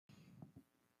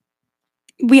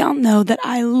we all know that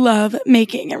I love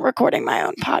making and recording my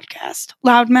own podcast.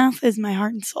 Loudmouth is my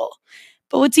heart and soul.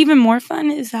 But what's even more fun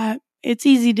is that it's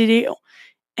easy to do.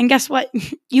 And guess what?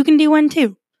 You can do one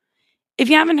too. If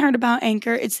you haven't heard about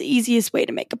Anchor, it's the easiest way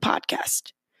to make a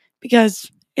podcast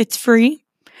because it's free.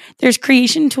 There's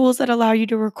creation tools that allow you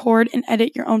to record and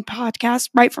edit your own podcast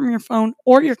right from your phone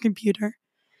or your computer.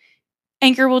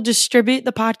 Anchor will distribute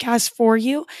the podcast for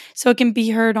you so it can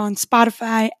be heard on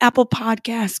Spotify, Apple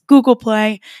Podcasts, Google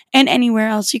Play, and anywhere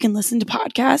else you can listen to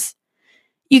podcasts.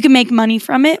 You can make money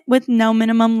from it with no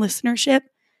minimum listenership.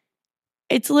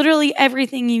 It's literally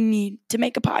everything you need to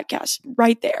make a podcast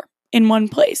right there in one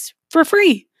place for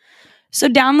free. So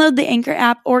download the Anchor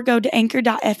app or go to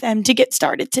anchor.fm to get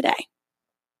started today.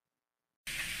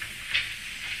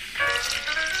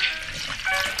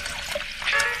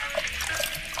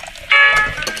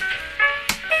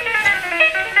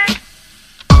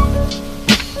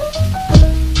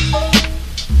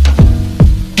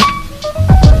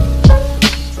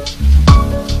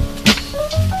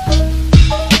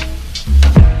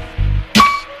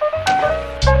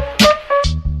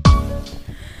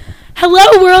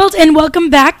 Hello, world, and welcome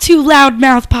back to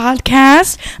Loudmouth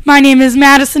Podcast. My name is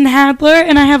Madison Hadler,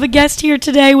 and I have a guest here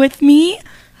today with me.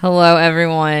 Hello,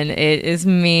 everyone. It is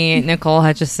me, Nicole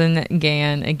Hutchison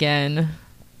Gann, again.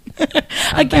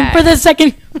 Again, for the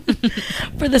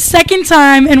second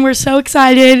time, and we're so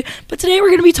excited. But today we're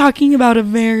going to be talking about a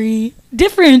very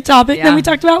different topic than we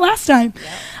talked about last time.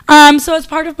 So as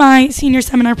part of my senior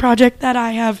seminar project that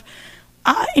I have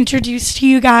introduced to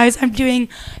you guys, I'm doing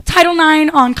Title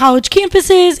IX on college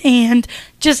campuses and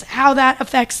just how that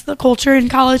affects the culture in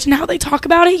college and how they talk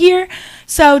about it here.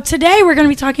 So today we're going to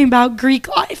be talking about Greek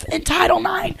life in Title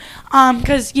IX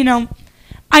because,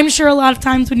 I'm sure a lot of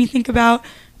times when you think about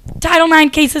Title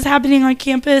IX cases happening on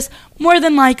campus, more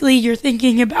than likely you're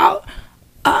thinking about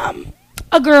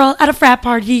a girl at a frat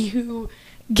party who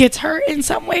gets hurt in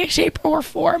some way, shape, or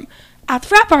form at the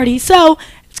frat party. So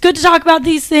it's good to talk about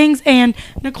these things, and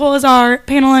Nicole is our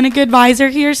panel and a good advisor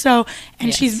here,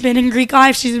 and she's been in Greek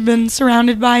life, she's been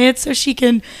surrounded by it, so she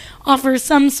can offer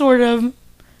some sort of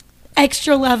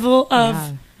extra level of...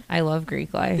 Yeah, I love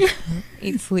Greek life.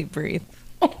 Eat, sleep, breathe.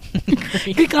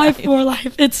 Greek life for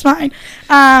life, it's fine.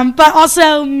 But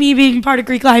also, me being part of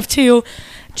Greek life, too,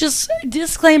 just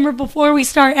disclaimer before we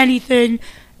start anything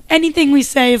we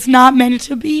say is not meant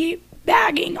to be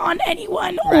bagging on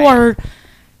anyone or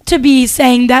to be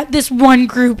saying that this one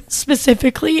group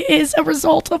specifically is a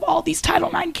result of all these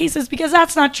Title IX cases, because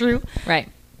that's not true. Right.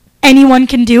 Anyone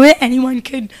can do it. Anyone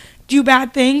could do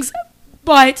bad things.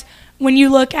 But when you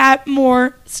look at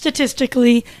more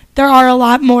statistically, there are a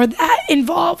lot more that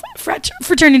involve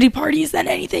fraternity parties than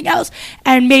anything else.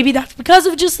 And maybe that's because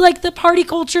of just like the party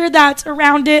culture that's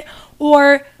around it,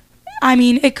 or,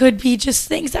 it could be just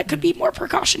things that could be more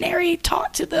precautionary,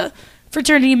 taught to the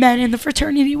fraternity men and the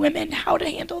fraternity women how to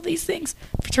handle these things.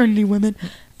 Fraternity women.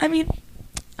 I'm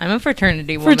a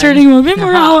fraternity woman. Fraternity women.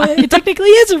 It technically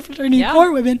is a fraternity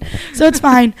for women, so it's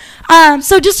fine.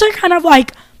 So just to kind of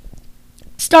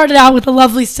start it out with the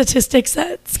lovely statistics,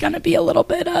 that's going to be a little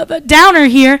bit of a downer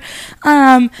here.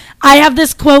 I have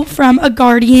this quote from a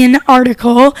Guardian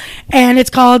article, and it's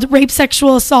called "Rape,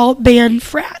 Sexual Assault Ban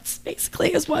Frats,"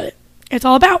 basically is what it's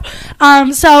all about.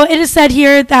 So it is said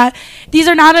here that these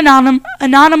are not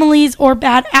anomalies or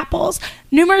bad apples.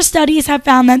 Numerous studies have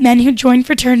found that men who join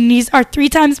fraternities are 3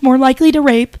 times more likely to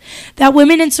rape, that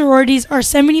women in sororities are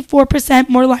 74%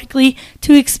 more likely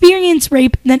to experience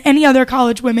rape than any other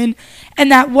college women,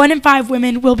 and that 1 in 5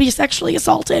 women will be sexually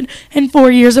assaulted in 4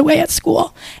 years away at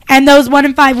school. And those 1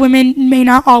 in 5 women may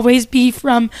not always be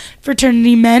from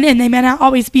fraternity men, and they may not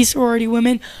always be sorority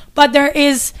women, but there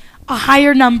is a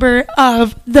higher number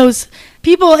of those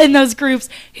people in those groups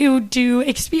who do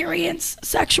experience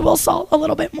sexual assault a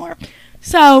little bit more.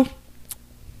 So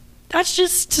that's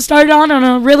just to start on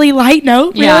a really light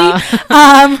note, really.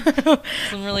 Yeah.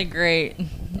 Some really great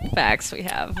facts we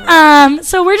have.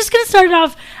 So we're just going to start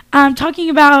off talking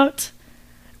about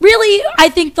really, I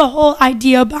think, the whole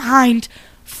idea behind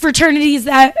fraternities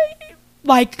that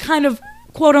kind of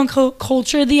quote-unquote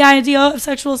culture the idea of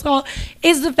sexual assault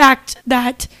is the fact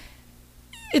that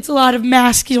it's a lot of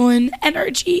masculine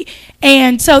energy.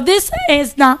 And so this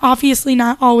is obviously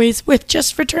not always with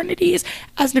just fraternities.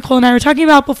 As Nicole and I were talking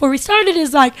about before we started,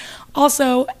 is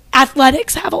also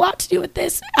athletics have a lot to do with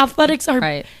this. Athletics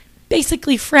are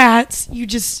basically frats. You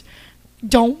just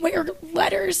don't wear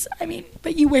letters.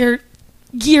 But you wear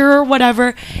gear or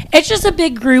whatever. It's just a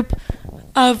big group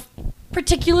of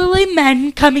particularly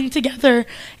men coming together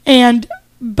and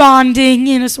bonding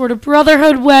in a sort of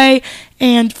brotherhood way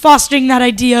and fostering that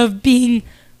idea of being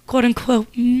quote unquote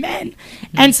men.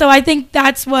 And so I think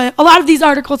that's what a lot of these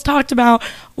articles talked about,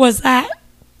 was that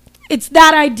it's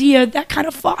that idea that kind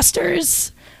of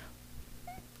fosters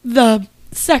the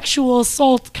sexual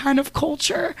assault kind of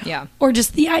culture. Yeah. Or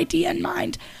just the idea in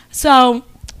mind. So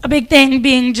a big thing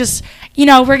being just, you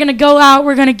know, we're going to go out,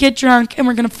 we're going to get drunk, and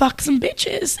we're going to fuck some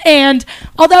bitches. And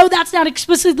although that's not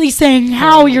explicitly saying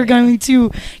how you're going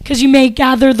to, because you may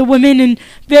gather the women in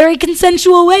very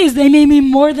consensual ways. They may be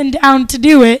more than down to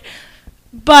do it.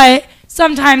 But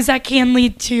sometimes that can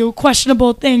lead to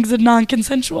questionable things and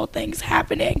non-consensual things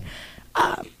happening.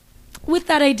 With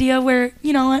that idea where,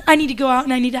 you know, I need to go out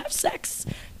and I need to have sex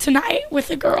tonight with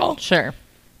a girl. Sure.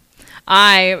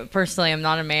 I personally am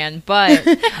not a man, but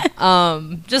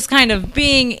just kind of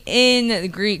being in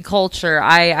Greek culture,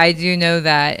 I do know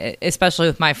that, especially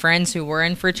with my friends who were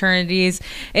in fraternities,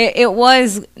 it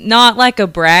was not like a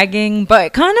bragging,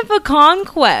 but kind of a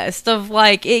conquest of,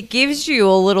 like, it gives you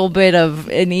a little bit of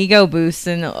an ego boost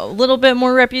and a little bit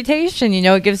more reputation. You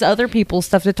know, it gives other people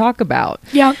stuff to talk about.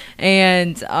 Yeah.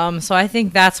 And so I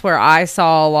think that's where I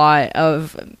saw a lot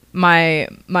of my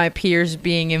peers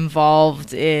being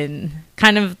involved in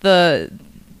kind of the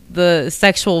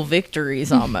sexual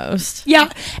victories almost. Yeah.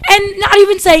 And not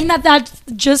even saying that that's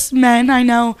just men. I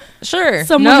know. Sure.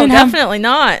 Some no, women definitely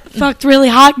not. Fucked really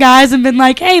hot guys and been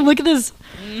like, hey, look at this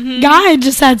guy I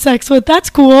just had sex with. That's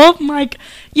cool. I'm like,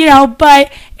 you know,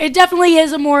 but it definitely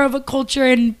is a more of a culture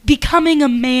in becoming a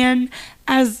man,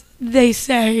 as they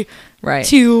say. Right.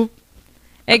 To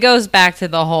it goes back to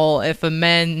the whole, if a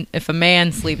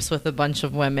man sleeps with a bunch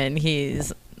of women,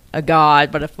 he's a god,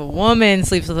 but if a woman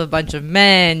sleeps with a bunch of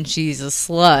men, she's a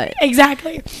slut.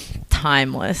 Exactly.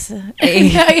 Timeless.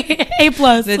 A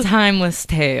plus. The timeless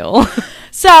tale.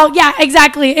 So, yeah,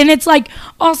 exactly. And it's like,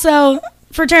 also,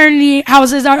 fraternity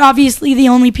houses are obviously the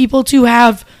only people to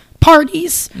have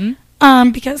parties.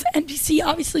 Because NPC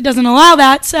obviously doesn't allow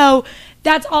that. So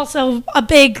that's also a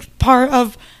big part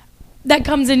of that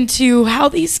comes into how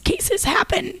these cases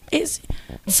happen.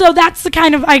 So that's the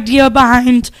kind of idea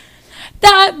behind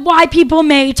that, why people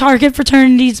may target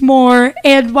fraternities more,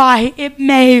 and why it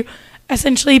may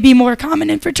essentially be more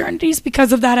common in fraternities,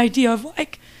 because of that idea of,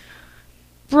 like,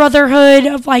 brotherhood,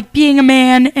 of, like, being a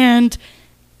man and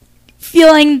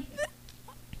feeling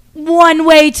one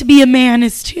way to be a man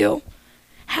is to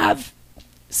have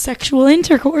sexual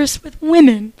intercourse with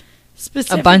women,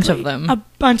 specifically. A bunch of them. A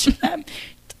bunch of them.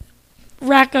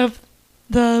 Rack of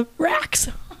the racks.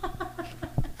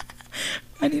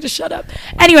 I need to shut up.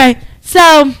 Anyway,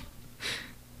 so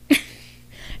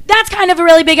that's kind of a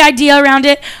really big idea around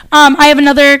it. I have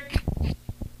another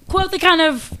quote that kind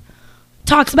of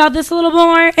talks about this a little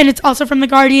more, and it's also from The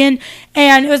Guardian.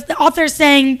 And it was the author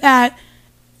saying that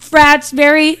frats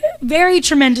very, very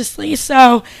tremendously.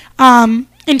 So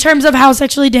in terms of how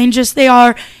sexually dangerous they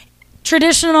are,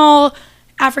 traditional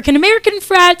African-American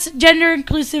frats,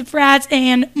 gender-inclusive frats,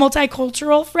 and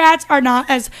multicultural frats are not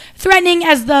as threatening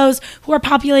as those who are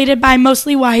populated by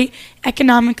mostly white,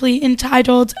 economically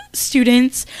entitled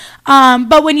students.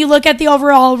 But when you look at the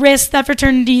overall risk that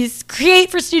fraternities create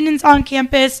for students on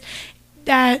campus,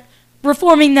 that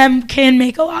reforming them can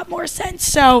make a lot more sense.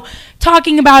 So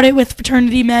talking about it with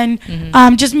fraternity men,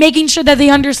 just making sure that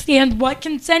they understand what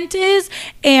consent is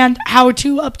and how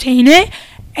to obtain it.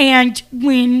 And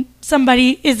when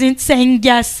somebody isn't saying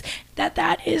yes,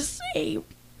 that is a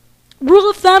rule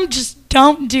of thumb, just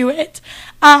don't do it.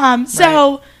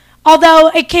 So although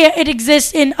it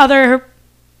exists in other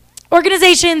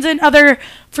organizations and other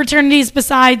fraternities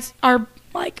besides our,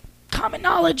 like, common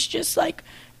knowledge, just like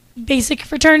basic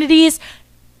fraternities,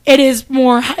 it is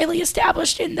more highly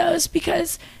established in those,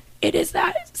 because it is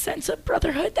that sense of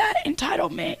brotherhood, that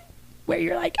entitlement, where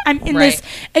you're like, I'm in this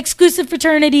exclusive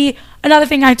fraternity. Another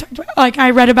thing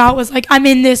I read about was, like, I'm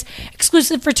in this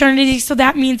exclusive fraternity, so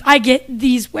that means I get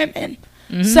these women.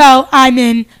 So I'm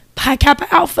in Pi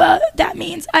Kappa Alpha. That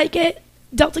means I get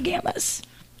Delta Gammas.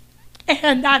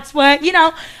 And that's what, you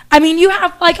know, I mean, you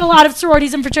have, like, a lot of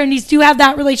sororities and fraternities do have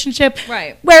that relationship.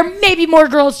 Right. Where maybe more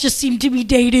girls just seem to be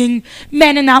dating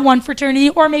men in that one fraternity,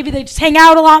 or maybe they just hang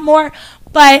out a lot more.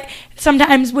 But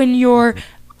sometimes when you're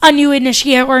a new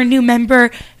initiate or a new member,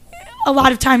 a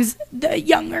lot of times the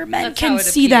younger men can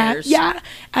see that,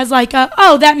 as like,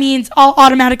 that means I'll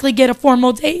automatically get a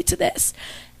formal date to this.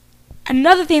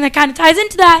 Another thing that kind of ties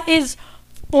into that is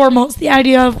foremost the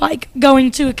idea of, like,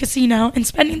 going to a casino and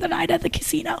spending the night at the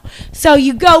casino. So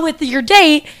you go with your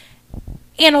date,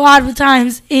 and a lot of the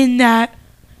times in that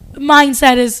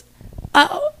mindset is,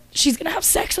 oh, she's going to have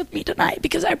sex with me tonight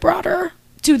because I brought her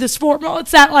to this formal.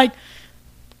 It's that, like,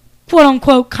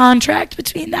 quote-unquote contract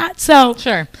between that. So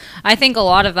sure. I think a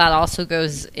lot of that also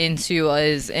goes into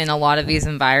is in a lot of these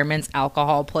environments,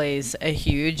 alcohol plays a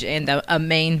huge and a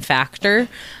main factor.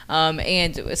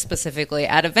 And specifically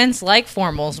at events like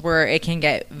formals where it can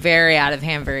get very out of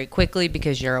hand very quickly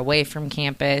because you're away from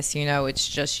campus, you know, it's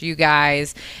just you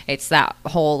guys. It's that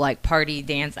whole like party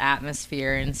dance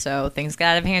atmosphere. And so things get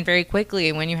out of hand very quickly.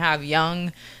 And when you have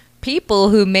young people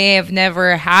who may have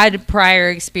never had prior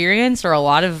experience or a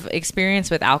lot of experience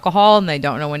with alcohol and they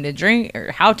don't know when to drink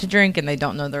or how to drink and they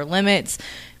don't know their limits,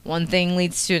 one thing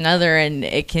leads to another and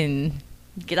it can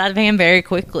get out of hand very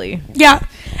quickly. Yeah.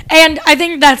 And I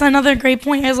think that's another great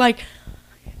point is like,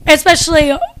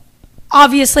 especially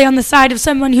obviously on the side of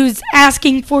someone who's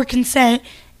asking for consent,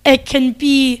 it can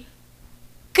be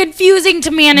confusing to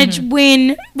manage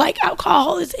when like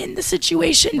alcohol is in the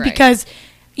situation because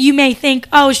you may think,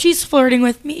 oh, she's flirting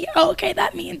with me. Oh, okay,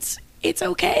 that means it's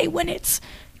okay when it's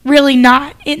really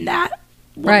not in that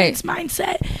woman's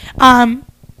mindset.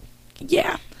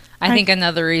 Yeah. I think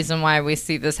another reason why we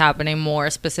see this happening more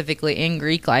specifically in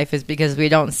Greek life is because we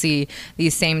don't see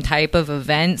these same type of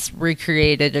events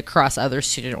recreated across other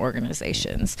student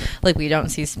organizations. Like we don't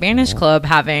see Spanish Club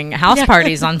having house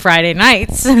parties on Friday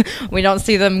nights. We don't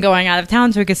see them going out of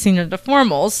town to a casino to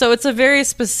formals. So it's a very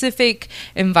specific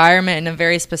environment and a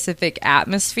very specific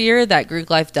atmosphere that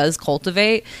Greek life does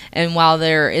cultivate. And while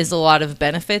there is a lot of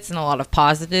benefits and a lot of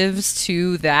positives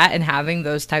to that and having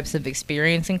those types of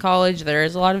experience in college, there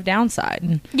is a lot of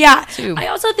downside. Yeah. Too. I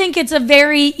also think it's a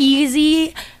very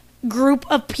easy group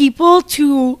of people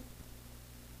to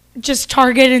just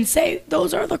target and say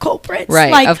those are the culprits.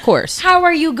 Right, like, of course. How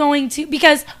are you going to,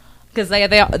 because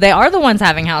they are the ones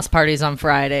having house parties on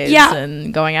Fridays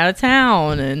and going out of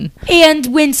town. And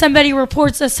when somebody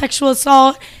reports a sexual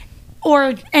assault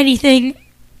or anything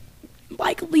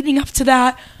like leading up to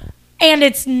that, and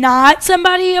it's not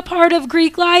somebody a part of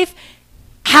Greek life,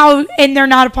 and they're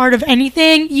not a part of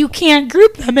anything, you can't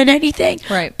group them in anything.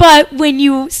 Right. But when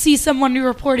you see someone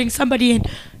reporting somebody in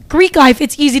Greek life,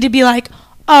 it's easy to be like,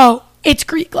 oh, it's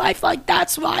Greek life. Like,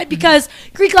 that's why. Because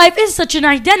Greek life is such an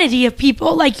identity of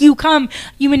people. Like, you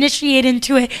initiate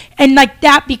into it, and, like,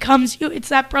 that becomes you. It's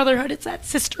that brotherhood. It's that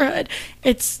sisterhood.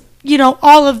 It's, you know,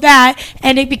 all of that,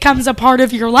 and it becomes a part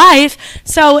of your life.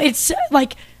 So it's,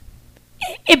 like,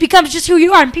 it becomes just who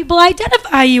you are, and people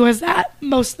identify you as that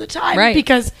most of the time, right?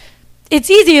 Because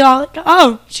it's easy. Like,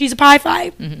 oh, she's a Pi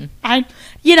Phi.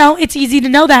 It's easy to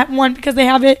know that one because they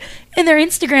have it in their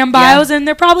Instagram bios, and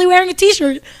they're probably wearing a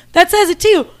T-shirt that says it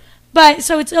too. But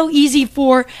so it's so easy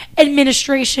for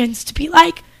administrations to be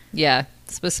like,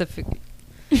 specific.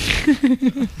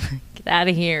 Get out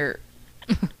of here.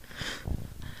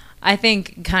 I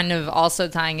think kind of also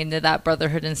tying into that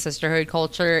brotherhood and sisterhood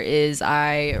culture is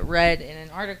I read in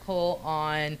an article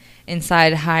on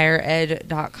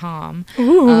InsideHigherEd.com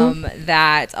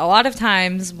that a lot of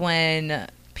times when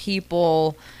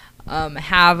people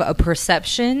have a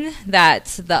perception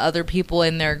that the other people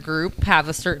in their group have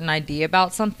a certain idea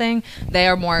about something, they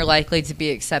are more likely to be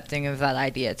accepting of that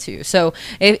idea too. So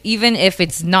even if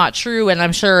it's not true, and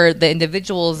I'm sure the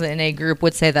individuals in a group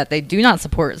would say that they do not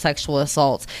support sexual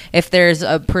assault, if there's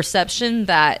a perception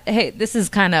that, hey, this is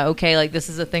kind of okay, like this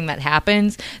is a thing that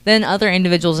happens, then other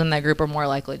individuals in that group are more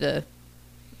likely to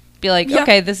be like,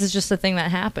 okay, this is just a thing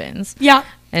that happens. Yeah.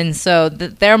 And so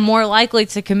they're more likely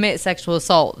to commit sexual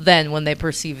assault than when they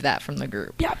perceive that from the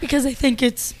group. Yeah, because they think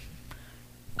it's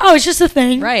just a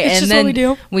thing. Right. It's and just then what we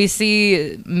do. We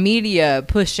see media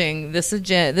pushing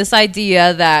this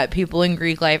idea that people in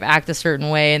Greek life act a certain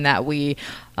way and that we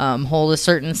hold a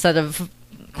certain set of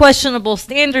questionable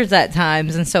standards at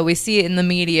times. And so we see it in the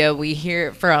media. We hear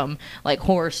it from like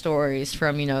horror stories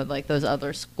from, like those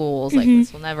other schools, like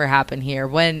this will never happen here,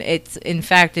 when it's in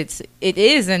fact it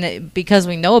is. And because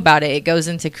we know about it, it goes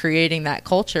into creating that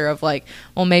culture of like,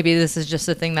 well, maybe this is just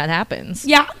a thing that happens.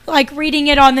 Yeah. Like reading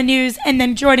it on the news and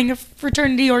then joining a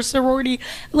fraternity or sorority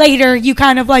later, you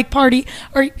kind of like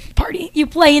you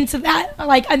play into that.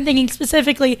 Like I'm thinking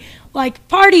specifically like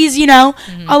parties, a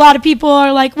lot of people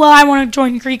are like, well, I want to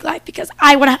join Greek life because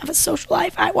I want to have a social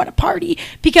life. I want to party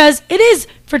because it is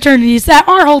fraternities that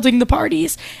are holding the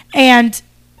parties, and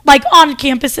like on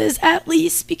campuses at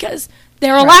least because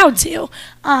they're allowed to.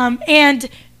 And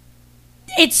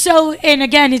it's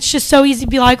it's just so easy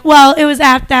to be like, well, it was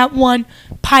at that one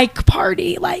Pike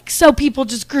party. Like, so people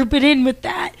just group it in with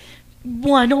that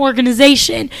one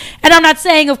organization. And I'm not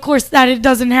saying, of course, that it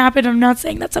doesn't happen. I'm not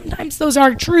saying that sometimes those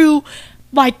are true,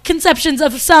 like, conceptions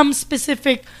of some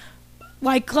specific,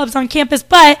 like, clubs on campus,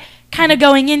 but kind of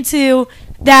going into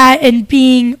that and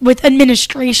being with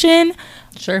administration.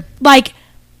 Sure. Like,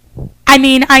 I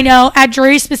mean, I know at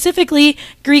Drury specifically,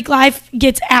 Greek Life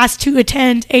gets asked to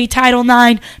attend a Title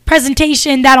IX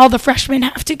presentation that all the freshmen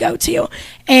have to go to.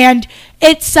 And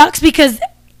it sucks because,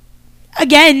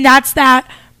 again, that's that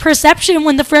perception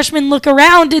when the freshmen look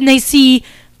around and they see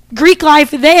Greek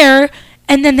Life there,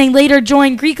 and then they later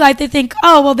join Greek Life, they think,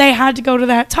 oh, well, they had to go to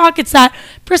that talk. It's that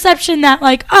perception that,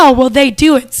 like, oh, well, they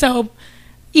do it. So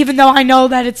even though I know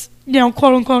that it's,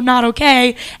 quote unquote, not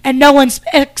okay, and no one's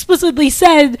explicitly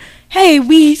said, hey,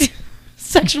 we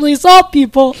sexually assault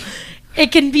people,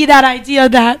 it can be that idea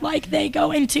that, like, they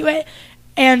go into it.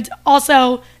 And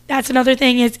also, that's another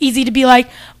thing. It's easy to be like,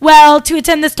 well, to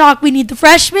attend this talk, we need the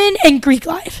freshmen and Greek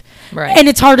Life. Right. And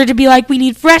it's harder to be like, we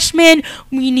need freshmen,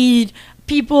 we need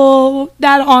people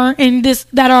that are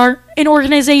in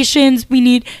organizations.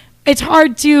 It's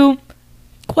hard to,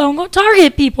 quote unquote,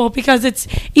 target people because it's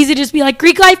easy to just be like,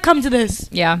 Greek Life, come to this.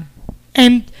 Yeah.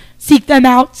 And seek them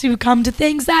out to come to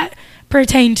things that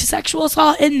pertain to sexual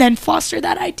assault and then foster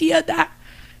that idea that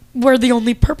we're the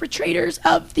only perpetrators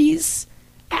of these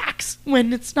acts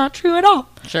when it's not true at all.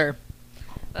 Sure.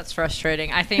 That's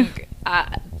frustrating. I think,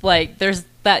 there's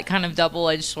that kind of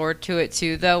double-edged sword to it,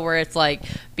 too, though, where it's like,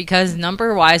 because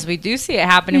number-wise, we do see it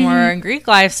happening more in Greek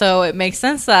Life, so it makes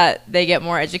sense that they get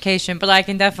more education, but I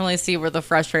can definitely see where the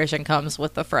frustration comes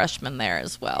with the freshmen there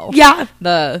as well. Yeah.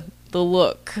 The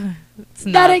look. It's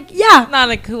not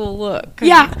a cool look.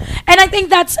 Yeah. And I think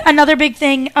that's another big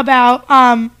thing about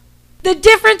the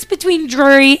difference between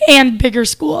Drury and bigger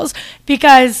schools,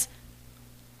 because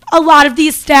a lot of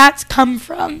these stats come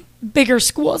from bigger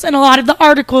schools, and a lot of the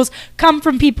articles come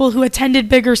from people who attended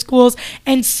bigger schools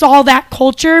and saw that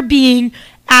culture being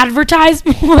advertised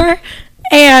more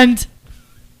and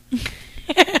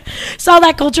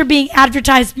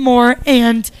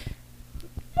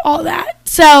all that.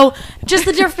 So just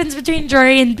the difference between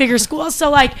Drury and bigger schools. So,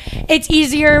 like, it's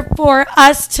easier for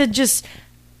us to just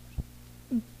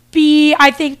be,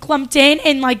 I think, clumped in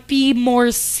and, like, be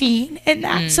more seen in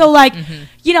that. So, like,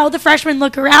 the freshmen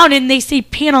look around and they see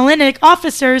Panhellenic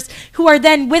officers who are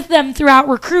then with them throughout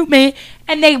recruitment,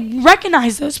 and they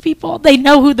recognize those people. They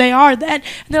know who they are then.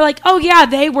 And they're like, oh, yeah,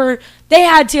 they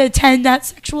had to attend that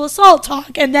sexual assault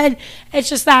talk. And then it's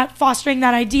just that fostering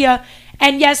that idea.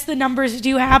 And, yes, the numbers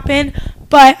do happen.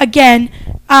 But, again,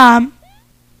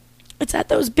 it's at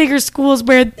those bigger schools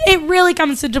where it really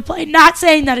comes into play. Not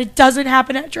saying that it doesn't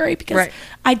happen at Drury, because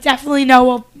I definitely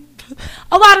know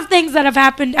a lot of things that have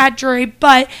happened at Drury,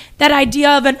 but that idea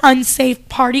of an unsafe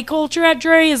party culture at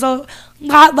Drury is a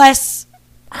lot less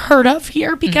heard of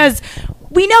here, because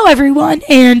we know everyone,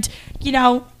 and,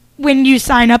 when you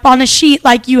sign up on a sheet,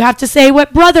 like, you have to say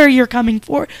what brother you're coming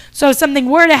for. So if something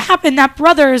were to happen, that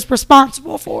brother is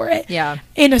responsible for it. Yeah.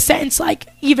 In a sense, like,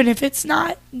 even if it's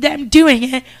not them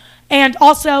doing it. And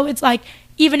also, it's like,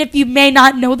 even if you may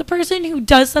not know the person who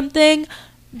does something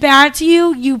bad to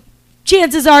you,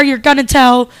 chances are you're going to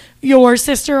tell your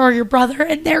sister or your brother,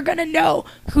 and they're going to know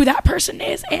who that person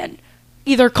is and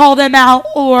either call them out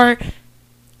or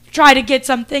try to get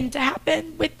something to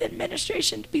happen with the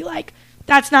administration to be like,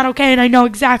 that's not okay, and I know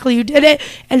exactly who did it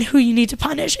and who you need to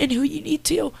punish and who you need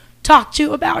to talk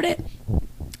to about it.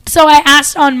 So I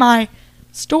asked on my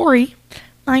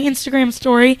Instagram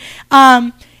story,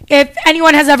 if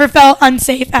anyone has ever felt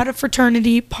unsafe at a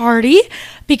fraternity party,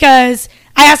 because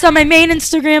I asked on my main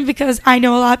Instagram because I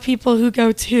know a lot of people who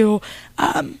go to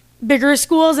bigger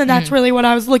schools, and that's really what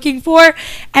I was looking for.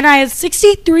 And I had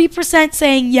 63%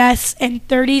 saying yes and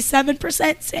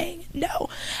 37% saying no.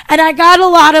 And I got a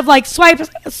lot of, like, swipe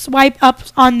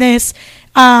ups on this,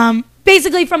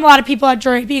 basically from a lot of people at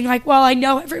Drury being like, well, I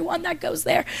know everyone that goes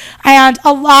there. And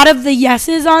a lot of the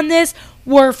yeses on this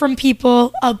were from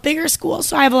people of bigger schools.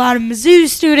 So I have a lot of Mizzou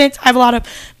students. I have a lot of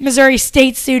Missouri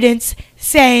State students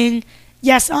saying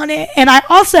yes on it. And I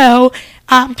also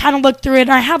kind of looked through it,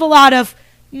 and I have a lot of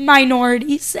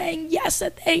minorities saying yes,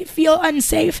 that they feel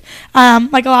unsafe.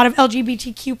 Like a lot of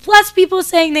LGBTQ plus people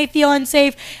saying they feel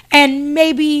unsafe. And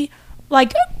maybe,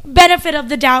 like, benefit of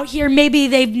the doubt here, maybe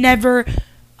they've never...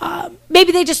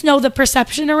 maybe they just know the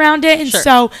perception around it, and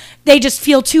so they just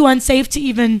feel too unsafe to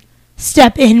even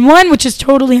step in one, which is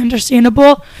totally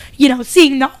understandable,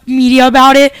 seeing the media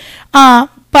about it.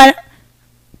 But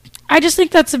I just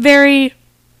think that's a very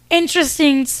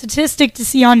interesting statistic to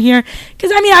see on here,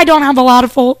 because, I don't have a lot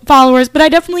of followers, but I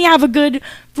definitely have a good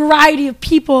variety of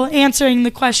people answering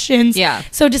the questions. Yeah.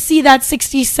 So to see that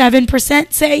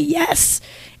 67% say yes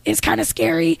is kind of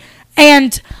scary.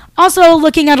 And also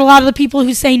looking at a lot of the people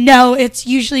who say no, it's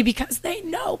usually because they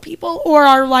know people or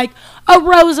are like a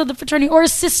rose of the fraternity or a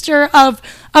sister of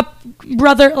a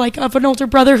brother, like of an older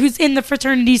brother who's in the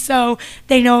fraternity, so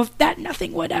they know that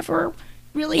nothing would ever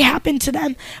really happen to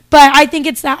them. But I think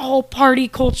it's that whole party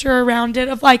culture around it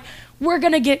of like, we're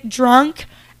going to get drunk,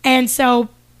 and so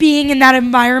being in that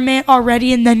environment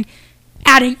already and then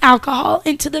adding alcohol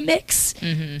into the mix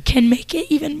can make it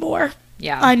even more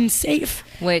unsafe.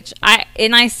 Which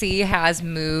NIC has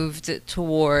moved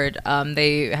toward,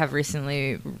 they have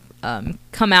recently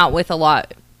come out with a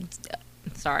lot.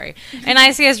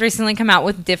 NIC has recently come out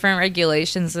with different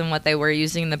regulations than what they were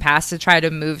using in the past to try to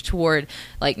move toward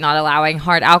like not allowing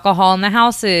hard alcohol in the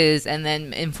houses and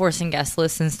then enforcing guest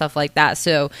lists and stuff like that.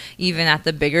 So even at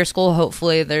the bigger school,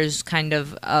 hopefully there's kind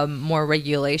of more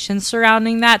regulations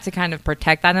surrounding that to kind of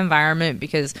protect that environment,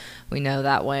 because we know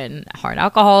that when hard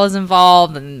alcohol is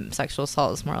involved, then sexual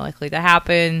assault is more likely to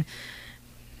happen.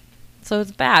 So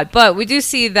it's bad. But we do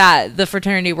see that the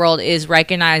fraternity world is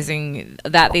recognizing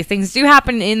that these things do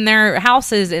happen in their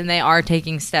houses, and they are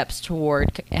taking steps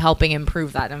toward helping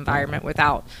improve that environment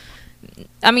without,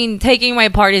 taking away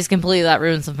parties completely, that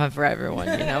ruins some fun for everyone.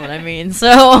 You know what I mean?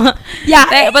 So,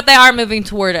 but they are moving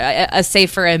toward a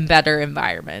safer and better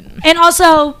environment. And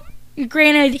also,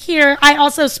 granted here, I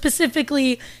also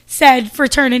specifically said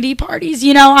fraternity parties.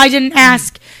 You know, I didn't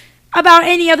ask about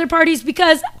any other parties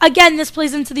because, again, this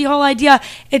plays into the whole idea.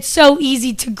 It's so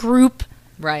easy to group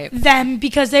them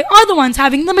because they are the ones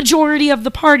having the majority of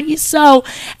the parties. So,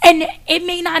 and it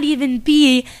may not even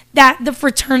be that the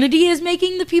fraternity is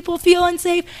making the people feel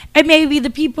unsafe. It may be the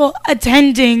people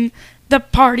attending the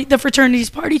party, the fraternity's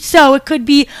party. So it could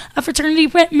be a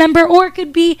fraternity member, or it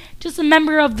could be just a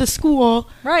member of the school.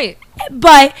 Right.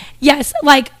 But yes,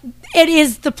 like, it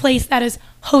is the place that is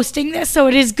hosting this. So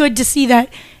it is good to see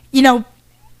that, you know,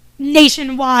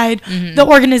 nationwide, the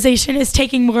organization is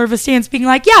taking more of a stance, being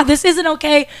like, yeah, this isn't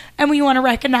okay, and we want to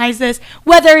recognize this,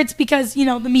 whether it's because, you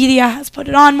know, the media has put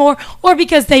it on more, or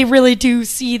because they really do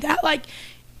see that, like,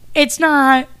 it's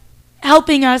not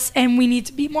helping us, and we need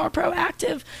to be more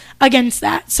proactive against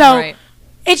that. So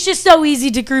it's just so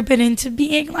easy to group it into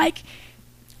being like,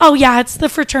 oh, yeah, it's the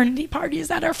fraternity parties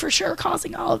that are for sure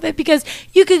causing all of it, because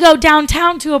you could go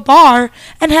downtown to a bar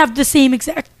and have the same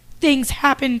exact things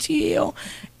happen to you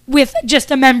with just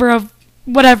a member of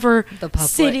whatever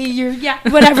city you're,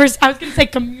 whatever, I was going to say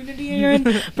community you're in,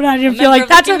 but I didn't feel like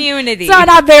that's a community. It's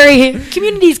not very,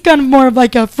 community is kind of more of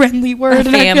like a friendly word.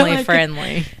 Family like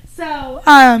friendly. So,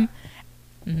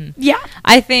 yeah.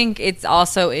 I think it's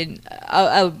also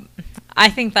I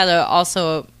think that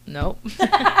also, nope.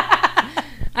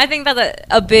 I think that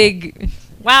a big,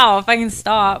 wow, if I can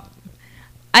stop.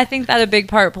 I think that a big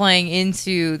part playing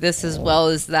into this as well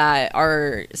is that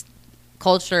our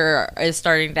culture is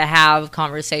starting to have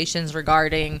conversations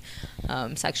regarding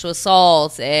sexual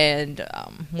assault and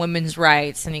women's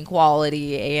rights and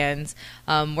equality, and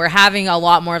we're having a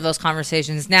lot more of those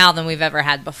conversations now than we've ever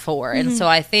had before. And so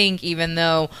I think even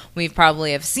though we've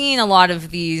probably have seen a lot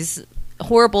of these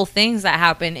horrible things that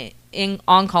happen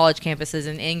on college campuses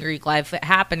and in Greek life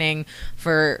happening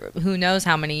for who knows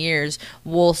how many years,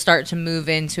 we'll start to move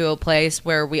into a place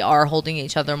where we are holding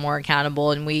each other more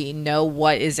accountable, and we know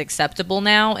what is acceptable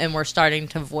now, and we're starting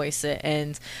to voice it.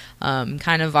 And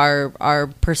kind of our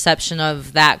perception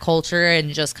of that culture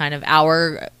and just kind of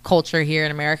our culture here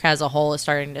in America as a whole is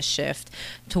starting to shift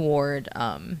toward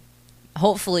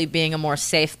hopefully being a more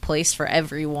safe place for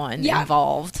everyone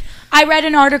involved. I read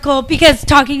an article because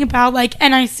talking about like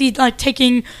NIC, like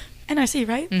taking NIC,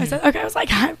 right? I said, okay, I was like,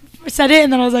 I said it,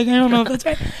 and then I was like, I don't know if that's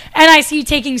right. NIC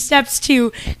taking steps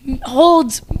to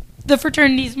hold the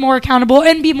fraternities more accountable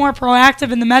and be more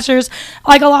proactive in the measures.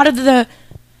 Like, a lot of the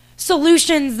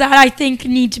solutions that I think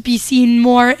need to be seen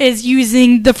more is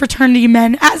using the fraternity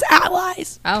men as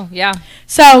allies. Oh, yeah.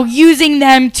 So using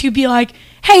them to be like,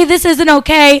 hey, this isn't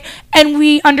okay, and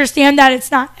we understand that it's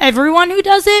not everyone who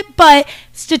does it, but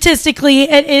statistically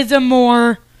it is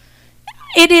more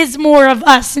of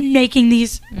us making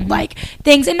these like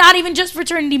things, and not even just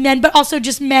fraternity men, but also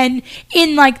just men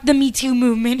in like the Me Too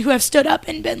movement who have stood up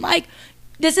and been like,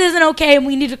 this isn't okay, and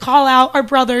we need to call out our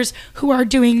brothers who are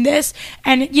doing this.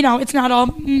 And, you know, it's not all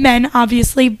men,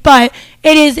 obviously, but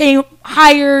it is a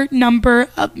higher number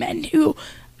of men who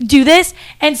do this.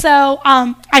 And so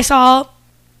I saw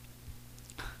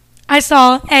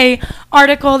a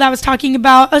article that was talking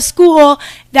about a school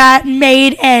that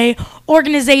made a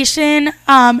organization,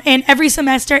 and every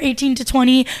semester 18 to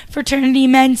 20 fraternity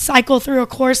men cycle through a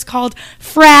course called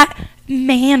Frat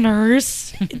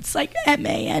Manners. It's like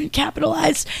MAN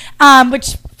capitalized,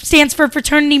 which stands for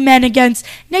Fraternity Men Against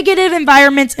Negative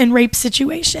Environments and Rape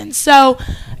Situations. So,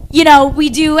 you know, we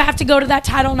do have to go to that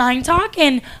Title IX talk,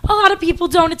 and a lot of people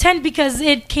don't attend because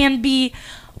it can be,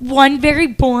 one, very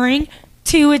boring,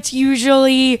 two, it's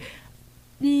usually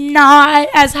not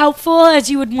as helpful as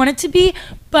you would want it to be,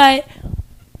 but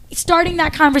starting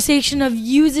that conversation of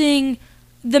using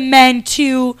the men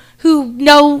who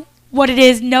know what it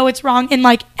is, know it's wrong, and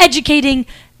like educating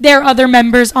their other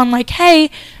members on like,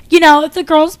 hey, you know, if the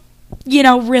girl's, you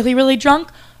know, really, really drunk,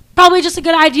 probably just a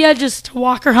good idea just to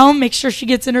walk her home, make sure she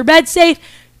gets in her bed safe,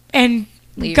 and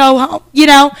go home, you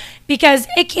know, because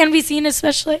it can be seen,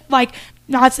 especially, like,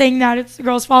 not saying that it's the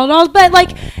girl's fault at all, but, like,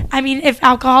 I mean, if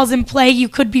alcohol's in play, you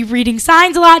could be reading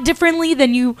signs a lot differently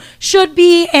than you should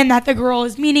be, and that the girl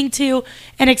is meaning to,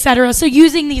 and etc. So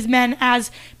using these men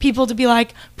as people to be,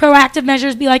 like, proactive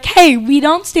measures, be like, hey, we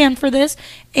don't stand for this,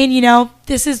 and, you know,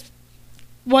 this is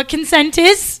what consent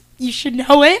is. You should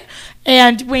know it.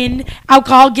 And when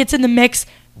alcohol gets in the mix,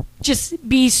 just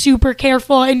be super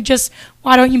careful, and just,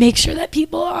 why don't you make sure that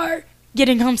people are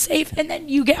getting home safe, and then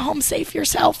you get home safe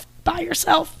yourself, by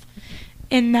yourself,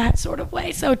 in that sort of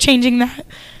way. So changing that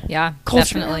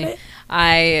culture. Definitely.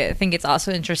 I think it's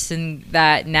also interesting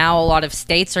that now a lot of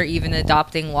states are even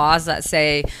adopting laws that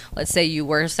say, let's say you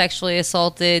were sexually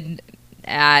assaulted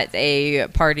at a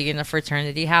party in a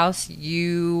fraternity house,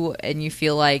 you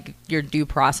feel like your due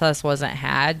process wasn't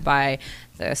had by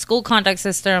the school conduct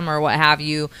system or what have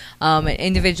you, an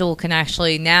individual can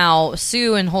actually now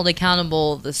sue and hold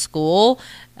accountable the school,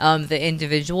 the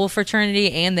individual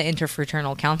fraternity, and the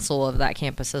interfraternal council of that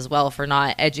campus as well for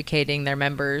not educating their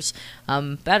members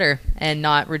better and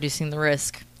not reducing the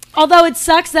risk. Although it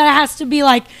sucks that it has to be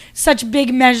like such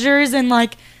big measures and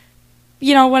like,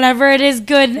 you know, whatever, it is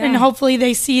good, and hopefully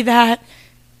they see that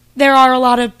there are a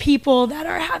lot of people that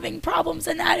are having problems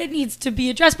and that it needs to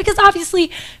be addressed, because obviously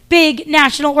big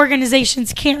national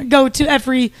organizations can't go to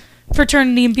every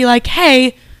fraternity and be like,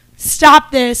 hey, stop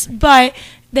this, but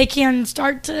they can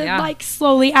start to like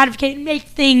slowly advocate and make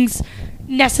things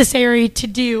necessary to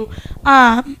do.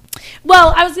 Well,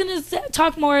 I was going to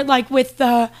talk more like with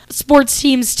the sports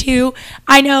teams too.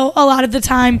 I know a lot of the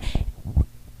time,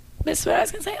 this is what I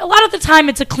was going to say. A lot of the time,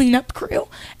 it's a cleanup crew.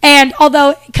 And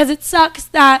although, because it sucks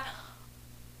that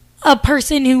a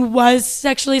person who was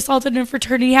sexually assaulted in a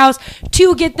fraternity house,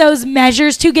 to get those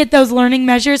measures, to get those learning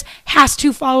measures, has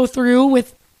to follow through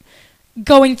with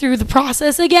going through the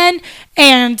process again.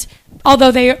 And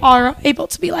although they are able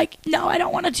to be like, no, I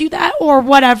don't want to do that, or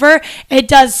whatever, it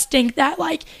does stink that,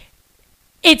 like,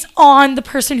 it's on the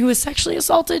person who was sexually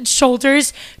assaulted's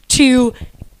shoulders to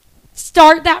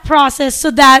start that process so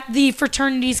that the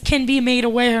fraternities can be made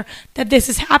aware that this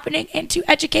is happening and to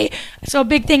educate. So a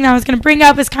big thing that I was going to bring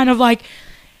up is kind of like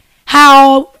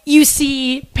how you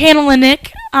see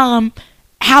Panhellenic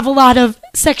have a lot of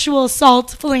sexual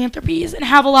assault philanthropies and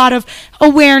have a lot of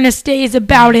awareness days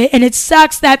about it. And it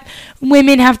sucks that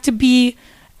women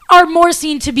are more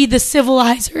seen to be the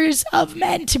civilizers of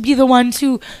men, to be the ones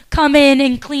who come in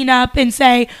and clean up and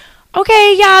say,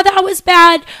 okay, yeah, that was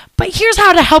bad, but here's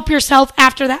how to help yourself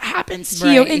after that happens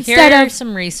to you. Instead of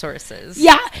some resources.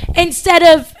 Yeah, instead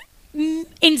of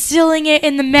instilling it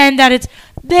in the men that it's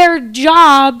their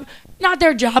job, not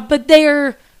their job, but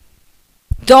their...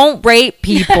 Don't rape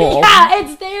people. Yeah,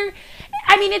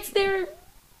 it's their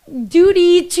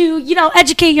duty to, you know,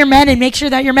 educate your men and make sure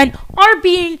that your men are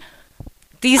being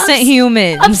decent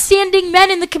humans, upstanding men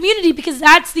in the community, because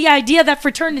that's the idea that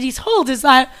fraternities hold, is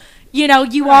that, you know,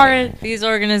 you are... These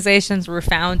organizations were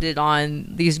founded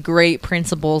on these great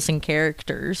principles and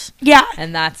characters. Yeah.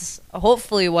 And that's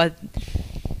hopefully what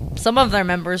some of their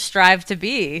members strive to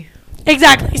be.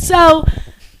 Exactly. So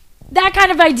that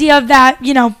kind of idea of that,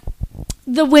 you know,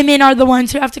 the women are the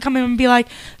ones who have to come in and be like,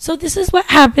 so this is what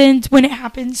happens when it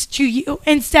happens to you,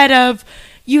 instead of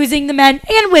using the men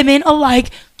and women alike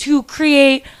to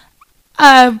create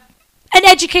an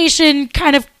education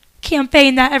kind of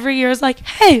campaign that every year is like,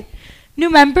 hey, new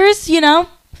members, you know,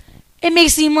 it may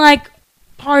seem like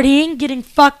partying, getting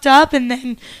fucked up, and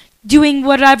then doing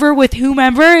whatever with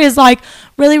whomever is like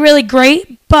really, really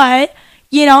great, but,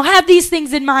 you know, have these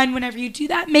things in mind whenever you do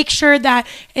that. Make sure that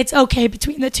it's okay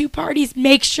between the two parties.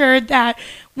 Make sure that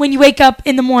when you wake up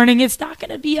in the morning, it's not going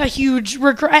to be a huge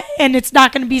regret, and it's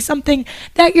not going to be something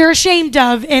that you're ashamed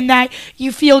of and that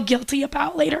you feel guilty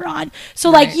about later on. So,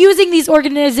 like, using these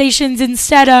organizations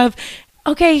instead of,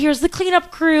 okay, here's the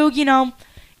cleanup crew, you know,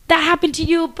 that happened to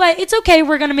you, but it's okay,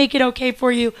 we're going to make it okay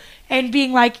for you. And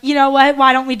being like, you know what,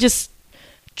 why don't we just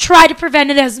try to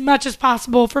prevent it as much as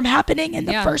possible from happening in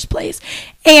the first place?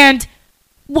 And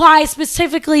why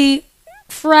specifically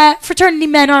fraternity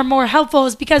men are more helpful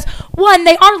is because, one,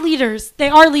 they are leaders. They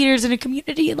are leaders in a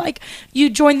community. Like, you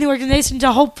join the organization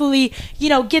to hopefully,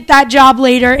 get that job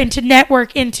later and to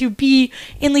network and to be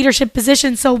in leadership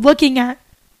positions. So looking at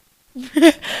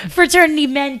fraternity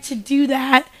men to do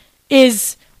that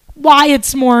is why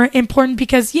it's more important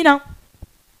because,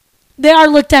 they are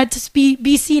looked at to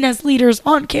be seen as leaders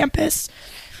on campus.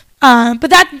 But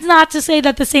that's not to say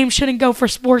that the same shouldn't go for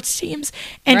sports teams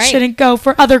and shouldn't go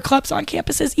for other clubs on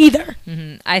campuses either.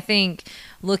 Mm-hmm. I think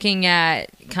looking at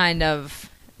kind of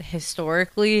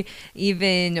historically,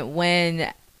 even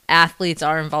when athletes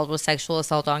are involved with sexual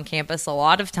assault on campus, a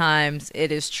lot of times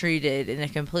it is treated in a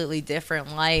completely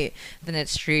different light than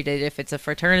it's treated if it's a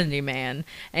fraternity man.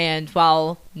 And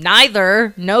while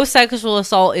no sexual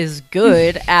assault is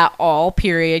good at all,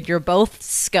 period, you're both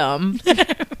scum.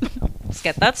 Let's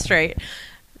get that straight.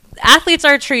 Athletes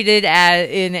are treated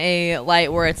in a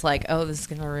light where it's like, oh, this is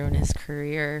going to ruin his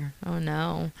career. Oh,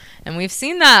 no. And we've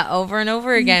seen that over and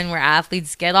over again where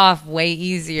athletes get off way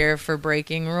easier for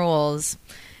breaking rules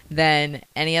than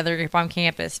any other group on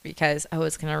campus because,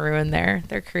 it's going to ruin their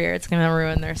career. It's going to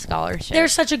ruin their scholarship. They're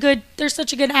such a good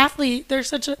athlete. They're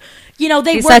such a,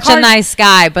 he's such a nice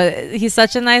guy, but he's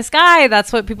such a nice guy.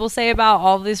 That's what people say about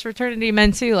all these fraternity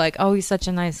men too. Like, oh, he's such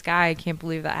a nice guy. I can't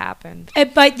believe that happened.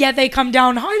 But yet they come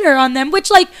down harder on them, which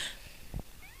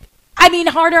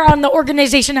harder on the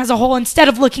organization as a whole instead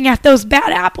of looking at those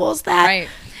bad apples that. Right.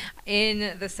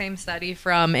 In the same study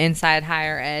from Inside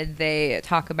Higher Ed, they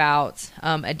talk about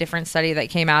a different study that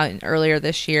came out earlier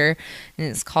this year, and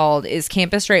it's called, Is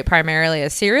Campus Rape Primarily a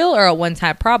Serial or a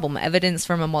One-Time Problem? Evidence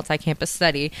from a Multi-Campus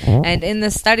Study. And in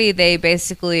the study, they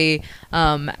basically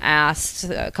asked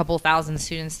a couple thousand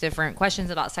students different questions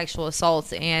about sexual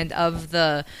assaults, and of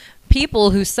the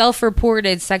people who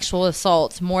self-reported sexual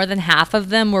assaults, more than half of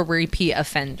them were repeat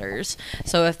offenders.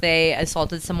 So if they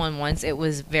assaulted someone once, it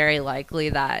was very likely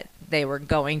that they were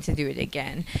going to do it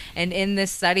again. And in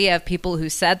this study of people who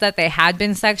said that they had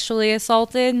been sexually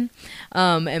assaulted,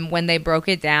 and when they broke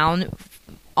it down,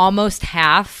 almost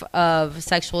half of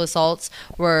sexual assaults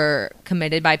were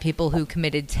committed by people who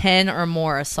committed 10 or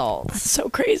more assaults. That's so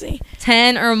crazy.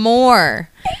 10 or more.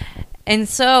 And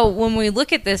so when we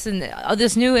look at this and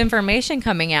this new information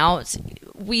coming out,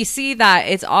 we see that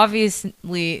it's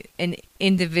obviously an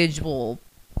individual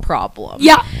problem.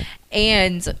 Yeah.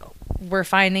 And we're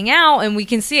finding out, and we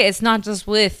can see it, it's not just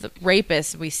with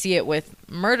rapists. We see it with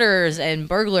murderers and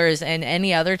burglars and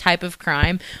any other type of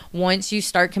crime. Once you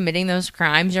start committing those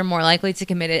crimes, you're more likely to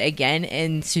commit it again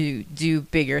and to do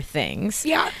bigger things.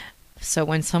 Yeah. So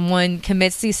when someone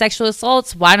commits these sexual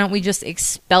assaults, why don't we just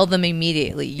expel them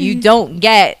immediately? You don't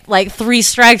get 3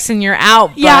 strikes and you're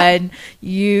out, bud.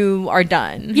 You are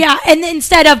done. Yeah, and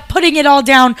instead of putting it all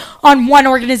down on one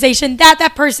organization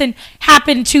that person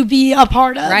happened to be a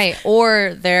part of. Right,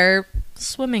 or their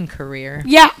swimming career.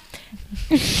 Yeah.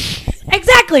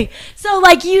 Exactly. So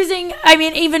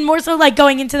even more so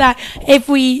going into that, if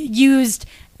we used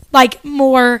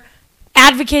more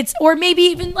advocates, or maybe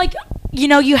even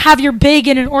you have your big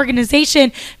in an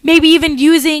organization, maybe even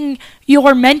using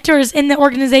your mentors in the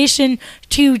organization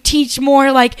to teach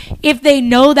more, if they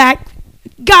know that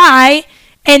guy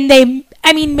and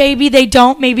maybe they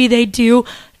don't, maybe they do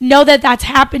know that that's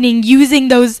happening, using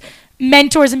those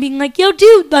mentors and being like, yo,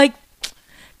 dude,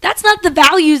 that's not the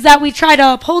values that we try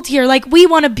to uphold here. We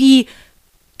want to be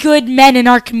good men in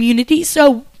our community.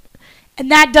 So,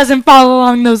 and that doesn't follow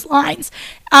along those lines.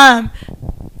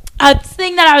 A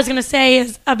thing that I was going to say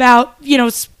is about,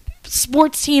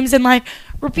 sports teams and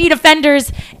repeat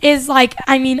offenders is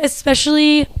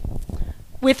especially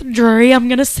with Drury, I'm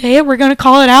going to say it. We're going to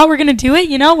call it out. We're going to do it,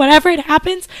 whatever it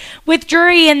happens. With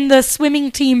Drury and the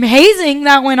swimming team hazing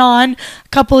that went on a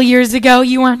couple of years ago.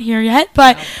 You weren't here yet,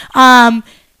 but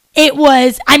it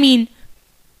was,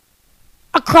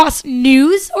 across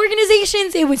news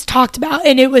organizations, it was talked about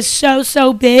and it was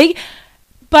so big.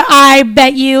 But I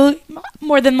bet you,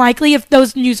 more than likely, if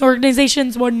those news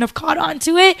organizations wouldn't have caught on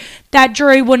to it, that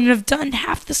Drury wouldn't have done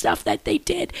half the stuff that they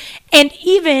did. And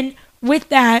even with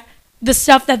that, the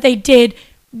stuff that they did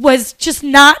was just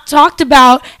not talked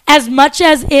about as much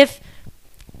as if,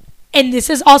 and this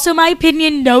is also my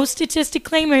opinion, no statistic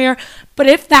claim here, but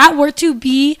if that were to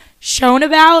be shown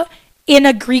about in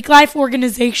a Greek life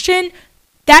organization,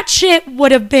 that shit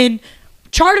would have been...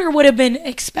 Charter would have been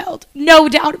expelled. No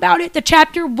doubt about it. The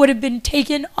chapter would have been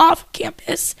taken off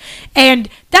campus. And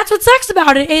that's what sucks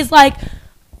about it is the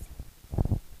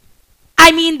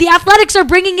athletics are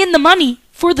bringing in the money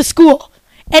for the school.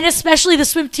 And especially the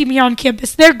swim team here on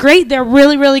campus. They're great. They're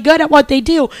really, really good at what they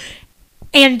do.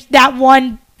 And that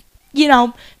one,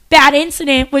 bad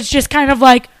incident was just kind of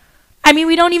like, I mean,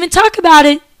 we don't even talk about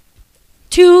it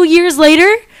 2 years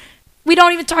later. We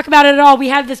don't even talk about it at all. We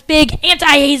have this big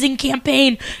anti-hazing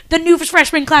campaign. The new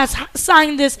freshman class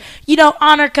signed this,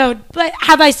 honor code. But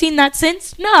have I seen that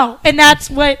since? No. And that's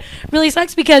what really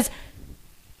sucks, because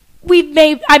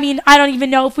I don't even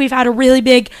know if we've had a really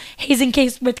big hazing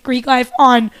case with Greek life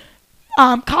on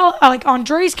on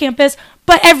Drury's campus,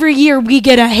 but every year we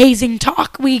get a hazing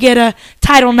talk, we get a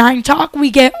Title IX talk, we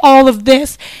get all of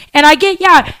this. And I get,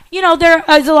 there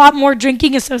is a lot more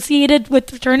drinking associated with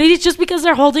fraternities just because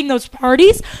they're holding those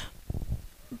parties.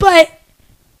 But,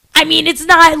 I mean, it's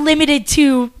not limited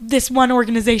to this one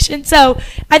organization. So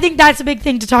I think that's a big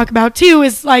thing to talk about, too,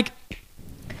 is like,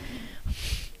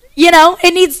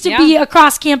 it needs to be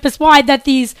across campus wide that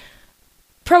these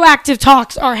proactive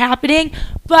talks are happening.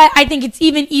 But I think it's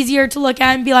even easier to look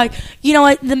at and be like, you know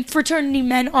what, the fraternity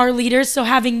men are leaders, so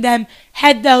having them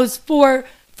head those 4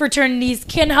 fraternities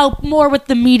can help more with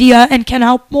the media and can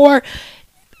help more,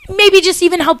 maybe just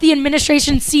even help the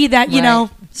administration see that,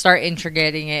 start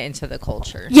integrating it into the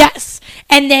culture. Yes.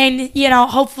 And then,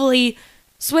 hopefully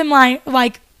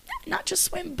not just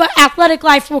swim, but athletic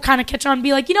life will kind of catch on and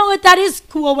be like, you know what, that is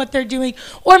cool what they're doing.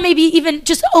 Or maybe even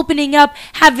just opening up,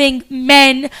 having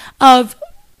men of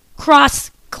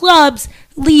cross clubs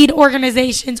lead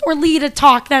organizations or lead a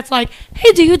talk that's like,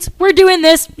 hey dudes, we're doing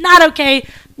this, not okay,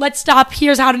 let's stop,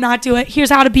 here's how to not do it,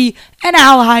 here's how to be an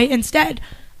ally instead.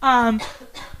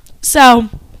 So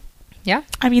yeah,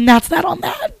 I mean, that's that on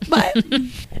that. But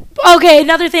okay,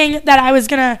 another thing that I was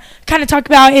gonna kind of talk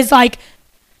about is like,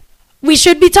 we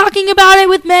should be talking about it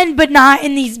with men, but not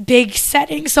in these big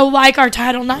settings. So like our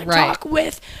Title IX talk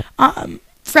with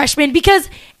freshmen, because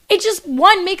it just,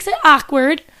 one, makes it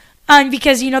awkward.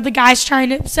 Because, the guy's trying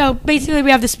to, so basically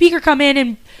we have the speaker come in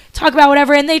and talk about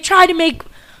whatever, and they try to make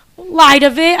light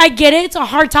of it. I get it. It's a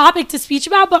hard topic to speak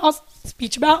about,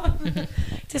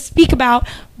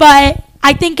 but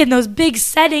I think in those big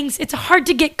settings, it's hard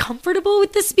to get comfortable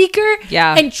with the speaker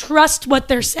and trust what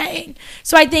they're saying.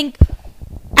 So I think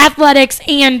athletics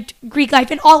and Greek life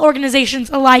and all organizations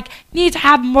alike need to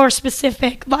have more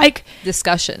specific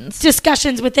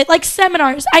discussions with it, like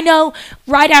seminars. I know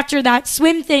right after that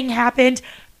swim thing happened,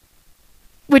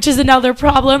 which is another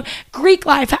problem, Greek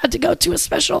life had to go to a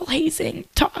special hazing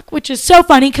talk, which is so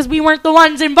funny because we weren't the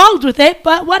ones involved with it,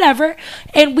 but whatever.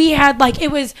 And we had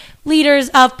it was leaders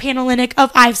of Panhellenic,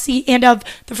 of IFC, and of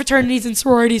the fraternities and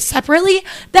sororities separately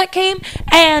that came.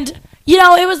 And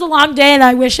it was a long day, and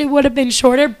I wish it would have been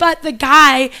shorter. But the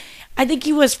guy, I think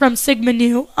he was from Sigma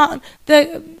Nu,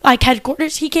 the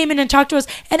headquarters. He came in and talked to us,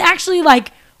 and actually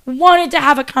wanted to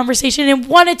have a conversation and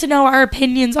wanted to know our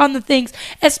opinions on the things,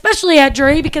 especially at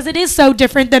Drury, because it is so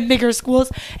different than bigger schools.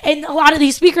 And a lot of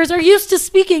these speakers are used to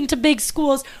speaking to big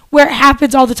schools where it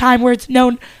happens all the time, where it's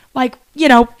known,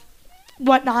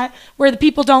 whatnot, where the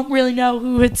people don't really know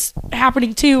who it's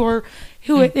happening to or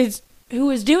who is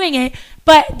doing it.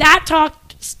 But that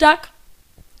talk stuck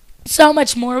so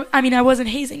much more. I mean, I wasn't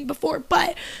hazing before,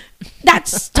 but that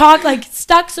talk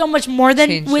stuck so much more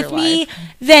with me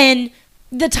than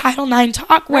the Title IX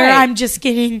talk, where I'm just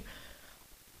getting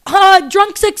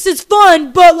drunk sex is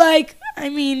fun, but I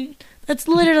mean, that's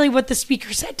literally what the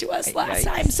speaker said to us last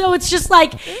time. So it's just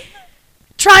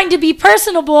trying to be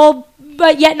personable,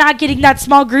 but yet not getting that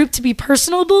small group to be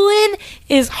personable in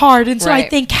is hard. And so I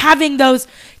think having those,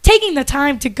 taking the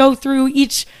time to go through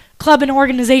each club and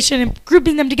organization and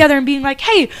grouping them together and being like,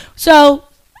 hey, so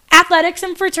athletics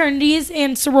and fraternities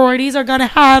and sororities are going to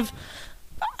have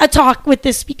a talk with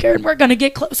this speaker, and we're going to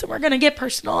get close and we're going to get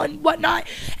personal and whatnot.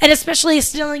 And especially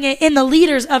instilling it in the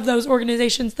leaders of those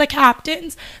organizations, the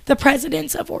captains, the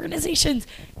presidents of organizations,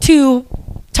 to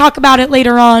talk about it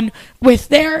later on with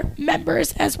their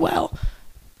members as well,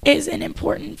 is an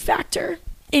important factor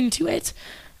into it.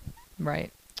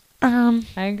 Right. I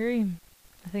agree.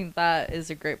 I think that is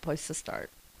a great place to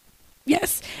start.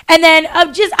 Yes. And then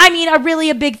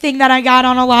a big thing that I got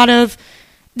on a lot of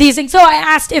these things. So I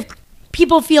asked if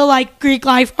people feel like Greek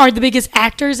life are the biggest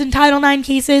actors in Title IX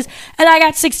cases, and I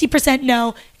got 60%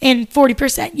 no and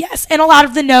 40% yes. And a lot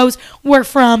of the no's were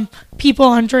from people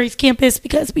on Drury's campus,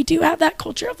 because we do have that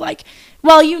culture of a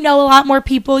lot more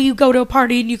people. You go to a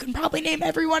party and you can probably name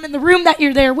everyone in the room that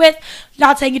you're there with.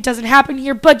 Not saying it doesn't happen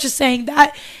here, but just saying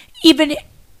that even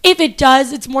if it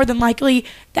does, it's more than likely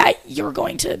that you're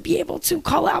going to be able to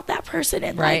call out that person.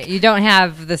 And you don't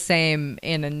have the same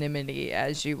anonymity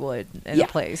as you would in a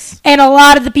place. And a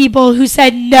lot of the people who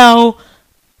said no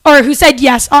or who said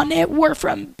yes on it were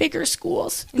from bigger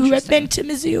schools who had been to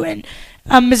Mizzou and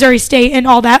Missouri State and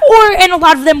all that. And a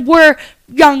lot of them were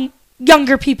young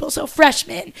younger people, so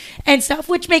freshmen and stuff,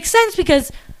 which makes sense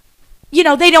because, you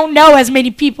know, they don't know as many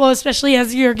people, especially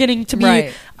as you're getting to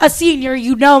be a senior.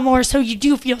 You know more, so you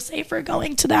do feel safer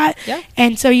going to that. Yeah.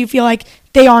 And so you feel like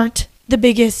they aren't the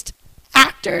biggest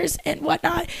actors and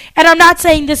whatnot. And I'm not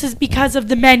saying this is because of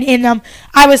the men in them.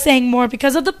 I was saying more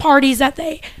because of the parties that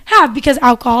they have, because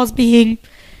alcohol is being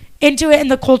into it and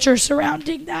the culture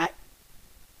surrounding that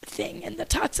thing and the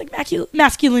toxic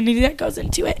masculinity that goes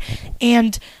into it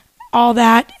and all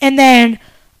that. And then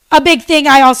a big thing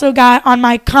I also got on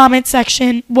my comment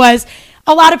section was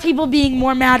a lot of people being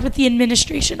more mad with the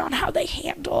administration on how they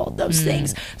handle those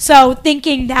things. So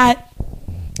thinking that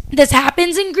this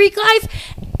happens in Greek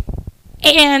life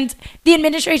and the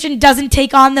administration doesn't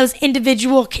take on those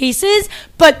individual cases,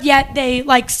 but yet they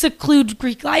like seclude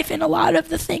Greek life in a lot of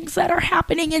the things that are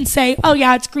happening and say, oh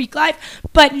yeah, it's Greek life,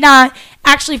 but not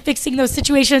actually fixing those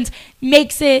situations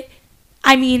makes it,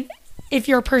 I mean, if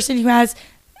you're a person who has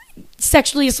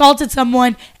sexually assaulted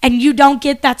someone and you don't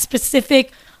get that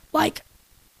specific like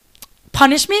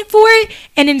punishment for it,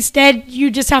 and instead you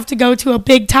just have to go to a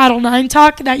big Title IX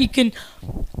talk that you can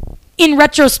in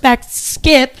retrospect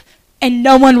skip and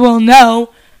no one will know,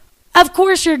 of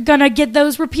course you're gonna get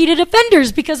those repeated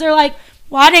offenders because they're like,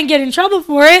 well, I didn't get in trouble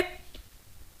for it,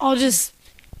 I'll just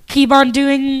keep on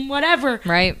doing whatever.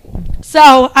 Right.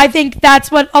 So I think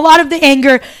that's what a lot of the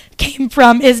anger came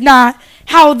from, is not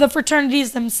how the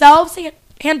fraternities themselves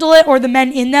handle it or the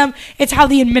men in them. It's how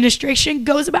the administration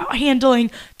goes about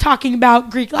talking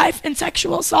about Greek life and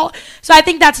sexual assault. So I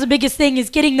think that's the biggest thing, is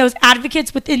getting those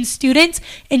advocates within students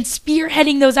and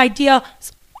spearheading those ideas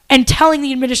and telling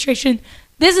the administration,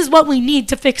 this is what we need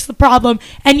to fix the problem,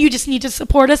 and you just need to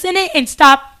support us in it and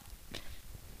stop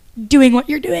doing what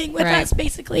you're doing with us,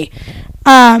 basically.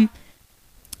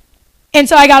 And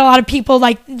so I got a lot of people,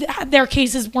 like, their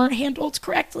cases weren't handled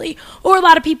correctly. Or a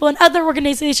lot of people in other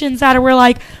organizations that were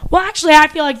like, well, actually, I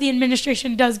feel like the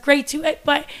administration does great to it,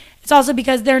 but it's also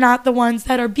because they're not the ones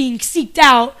that are being seeked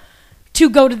out to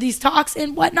go to these talks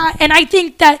and whatnot. And I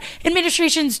think that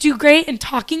administrations do great in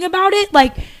talking about it,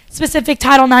 like specific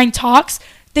Title IX talks.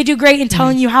 They do great in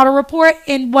telling you how to report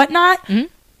and whatnot,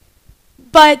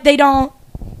 but they don't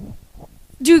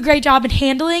do a great job in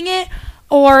handling it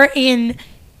or in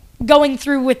going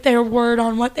through with their word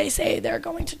on what they say they're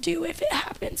going to do if it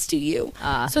happens to you.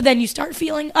 So then you start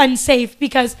feeling unsafe,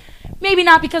 because maybe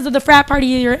not because of the frat party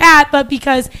you're at, but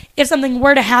because if something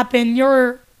were to happen,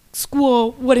 your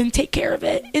school wouldn't take care of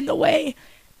it in the way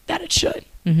that it should.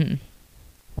 Mm-hmm.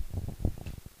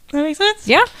 That makes sense?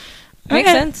 Yeah.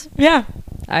 Makes sense. Yeah.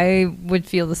 I would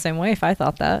feel the same way if I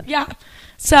thought that. Yeah.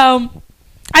 So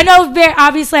I know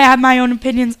obviously I have my own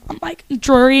opinions on like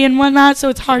Drury and whatnot, so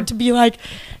it's hard to be like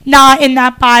not in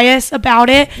that bias about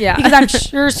it. Yeah. Because I'm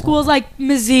sure schools like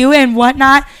Mizzou and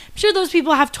whatnot, I'm sure those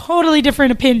people have totally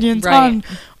different opinions on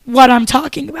what I'm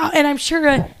talking about. And I'm sure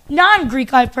a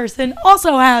non-Greek life person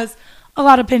also has a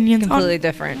lot of opinions completely on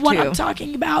different what too. I'm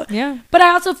talking about. Yeah. But I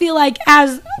also feel like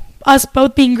as us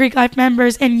both being Greek life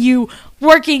members and you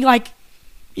working, like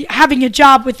having a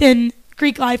job within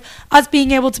Greek life, us being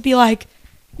able to be like,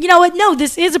 you know what, no,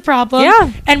 this is a problem.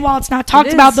 Yeah. And while it's not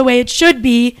talked about the way it should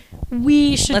be,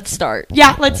 we should... Let's start.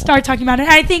 Yeah, let's start talking about it.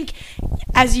 And I think,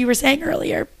 as you were saying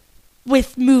earlier,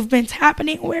 with movements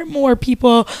happening where more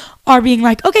people are being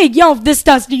like, okay, yo, this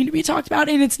does need to be talked about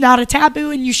and it's not a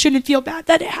taboo and you shouldn't feel bad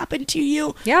that it happened to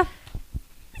you. Yeah.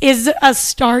 Is a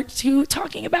start to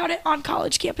talking about it on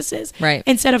college campuses. Right.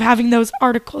 Instead of having those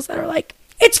articles that are like,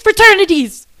 it's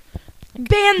fraternities,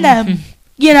 ban them,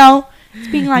 you know? It's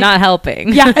being like... Not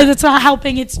helping. Yeah, it's not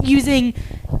helping. It's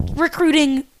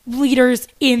recruiting leaders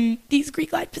in these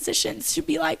Greek life positions to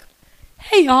be like,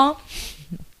 hey, y'all,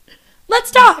 let's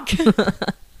talk.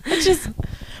 Let's just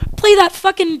play that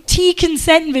fucking tea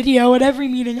consent video at every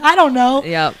meeting. I don't know.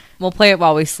 Yep. We'll play it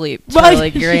while we sleep to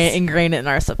like ingrain it in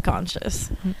our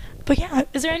subconscious. But yeah,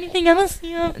 is there anything else?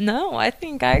 You know? No, I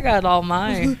think I got all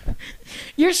my...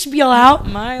 Your spiel out.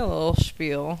 My little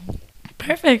spiel.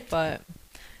 Perfect. But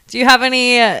do you have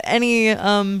any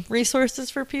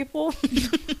resources for people?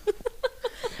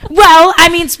 Well, I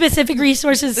mean, specific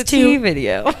resources the to... tea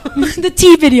video. The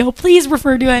tea video. Please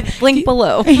refer to it. Link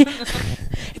below.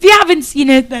 If you haven't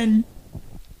seen it, then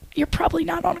you're probably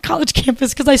not on a college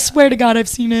campus, because I swear to God I've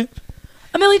seen it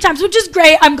a million times, which is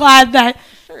great. I'm glad that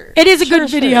it is a good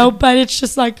video, but it's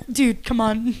just like, dude, come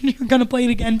on. You're going to play it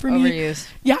again for me. Overused.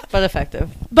 Yeah. But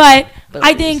effective. But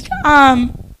I think...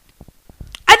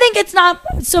 I think it's not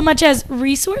so much as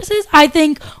resources. I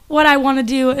think what I want to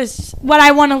do is, what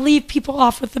I want to leave people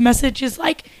off with the message is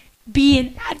like, be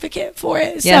an advocate for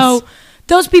it. Yes. So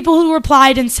those people who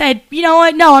replied and said, you know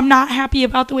what, no, I'm not happy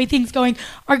about the way things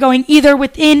are going either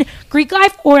within Greek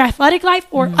life or athletic life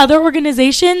or other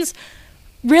organizations,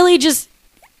 really just,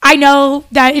 I know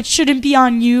that it shouldn't be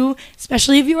on you,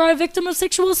 especially if you are a victim of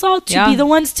sexual assault, to be the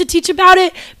ones to teach about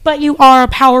it, but you are a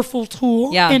powerful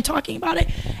tool in talking about it.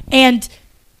 And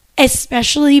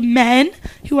especially men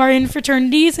who are in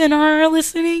fraternities and are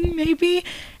listening, maybe,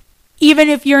 even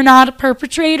if you're not a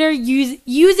perpetrator,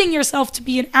 using yourself to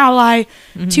be an ally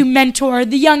to mentor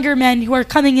the younger men who are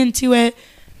coming into it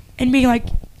and being like,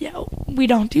 yo, we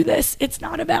don't do this. It's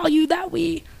not a value that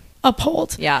we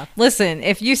uphold. Yeah. Listen,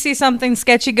 if you see something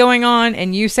sketchy going on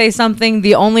and you say something,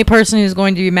 the only person who's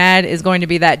going to be mad is going to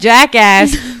be that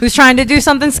jackass who's trying to do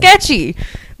something sketchy.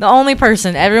 The only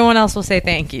person. Everyone else will say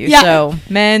thank you. Yeah. So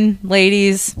men,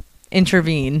 ladies,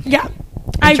 intervene. Yeah.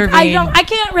 I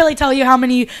can't really tell you how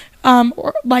many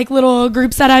little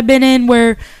groups that I've been in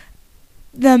where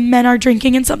the men are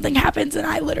drinking and something happens and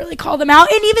I literally call them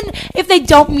out. And even if they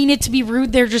don't mean it to be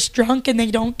rude, they're just drunk and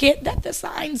they don't get that the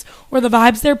signs or the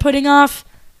vibes they're putting off,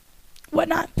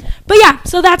 whatnot. But yeah,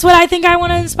 so that's what I think I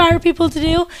want to inspire people to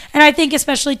do. And I think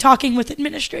especially talking with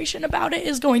administration about it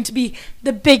is going to be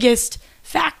the biggest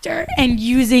factor, and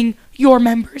using your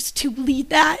members to lead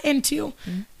that and to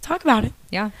talk about it.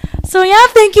 Yeah. So yeah,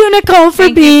 thank you, Nicole,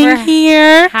 for being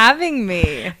here. Having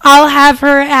me. I'll have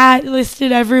her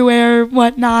listed everywhere,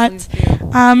 whatnot.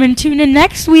 And tune in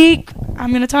next week. I'm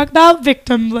going to talk about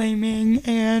victim blaming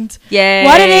and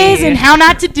what it is and how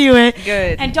not to do it.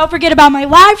 Good. And don't forget about my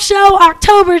live show,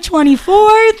 October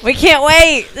 24th. We can't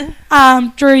wait.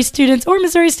 Drury students or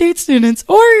Missouri State students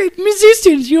or Mizzou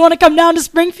students, you want to come down to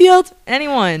Springfield?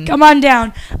 Anyone. Come on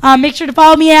down. Make sure to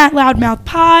follow me at Loudmouth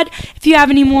Pod. If you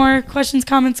have any more questions,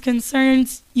 comments,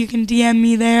 concerns, you can DM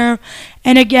me there.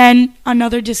 And again,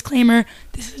 another disclaimer,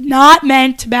 this is not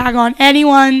meant to bag on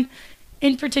anyone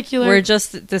in particular. We're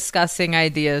just discussing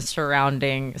ideas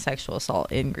surrounding sexual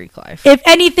assault in Greek life. If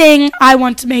anything, I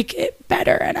want to make it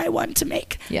better, and I want to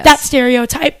make that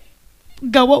stereotype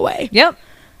go away. Yep.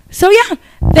 So yeah,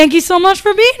 thank you so much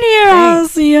for being here. Thanks. I'll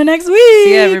see you next week.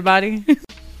 See you, everybody.